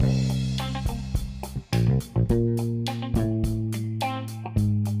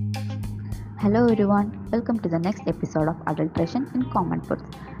Hello everyone, welcome to the next episode of Adulteration in Common Foods.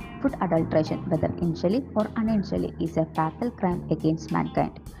 Food adulteration, whether intentionally or unintentionally, is a fatal crime against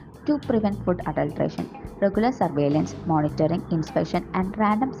mankind. To prevent food adulteration, regular surveillance, monitoring, inspection, and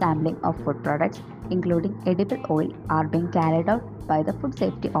random sampling of food products, including edible oil, are being carried out by the food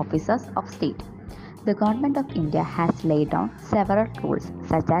safety officers of state. The Government of India has laid down several rules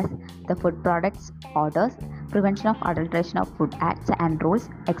such as the Food Products Orders, Prevention of Adulteration of Food Acts and Rules,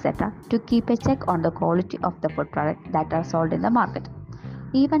 etc. to keep a check on the quality of the food products that are sold in the market.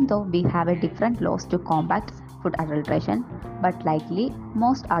 Even though we have a different laws to combat food adulteration, but likely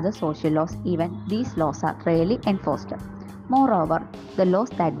most other social laws, even these laws are rarely enforced. Moreover, the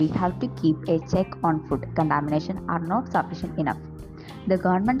laws that we have to keep a check on food contamination are not sufficient enough. The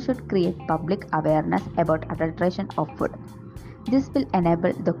government should create public awareness about adulteration of food. This will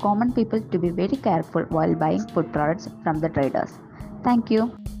enable the common people to be very careful while buying food products from the traders. Thank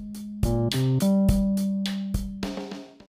you.